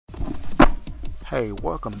Hey,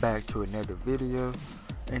 welcome back to another video.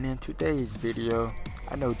 And in today's video,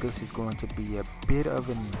 I know this is going to be a bit of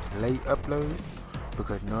a late upload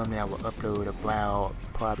because normally I would upload about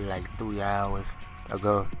probably like 3 hours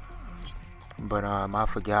ago. But I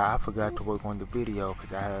forgot to work on the video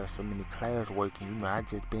because I had so many class work, and I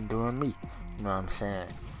just been doing me. You know what I'm saying?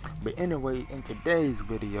 But anyway, in today's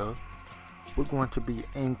video, we're going to be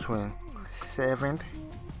entering 7th,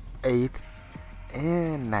 8th,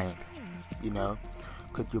 and 9th.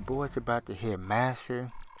 Cause your boy's about to hit master,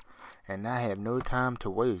 and I have no time to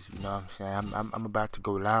waste. You know what I'm saying? I'm about to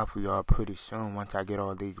go live for y'all pretty soon once I get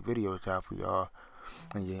all these videos out for y'all,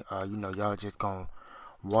 and y'all just gonna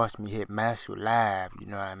watch me hit master live. You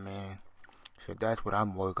know what I mean? So that's what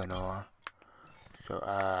I'm working on. So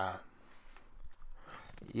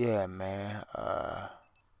yeah, man.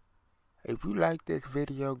 If you like this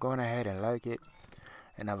video, go on ahead and like it,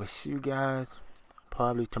 and I will see you guys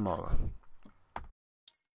probably tomorrow.